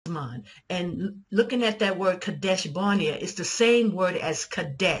icon. And looking at that word Kadesh Barnea, it's the same word as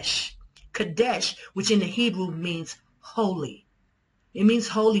Kadesh. Kadesh, which in the Hebrew means holy. It means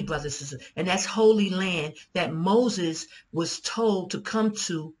holy, brothers and sisters. And that's holy land that Moses was told to come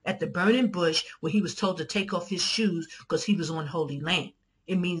to at the burning bush, where he was told to take off his shoes because he was on holy land.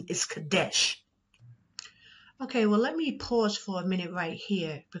 It means it's Kadesh. Okay, well, let me pause for a minute right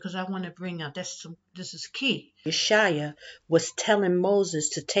here because I want to bring out this is key. Yashaya was telling Moses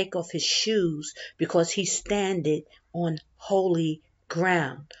to take off his shoes because he standing on holy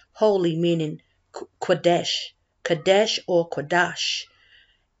ground. Holy meaning Kadesh, Kadesh or Qasash.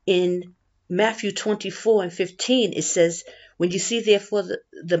 In Matthew 24:15, it says, when you see therefore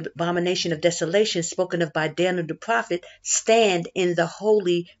the abomination of desolation spoken of by Daniel the prophet, stand in the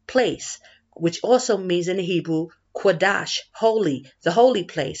holy place, which also means in the Hebrew, Qasash, holy, the holy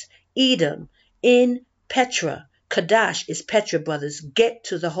place. Inedom, in Petra. Kadesh is Petra, brothers. Get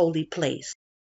to the holy place.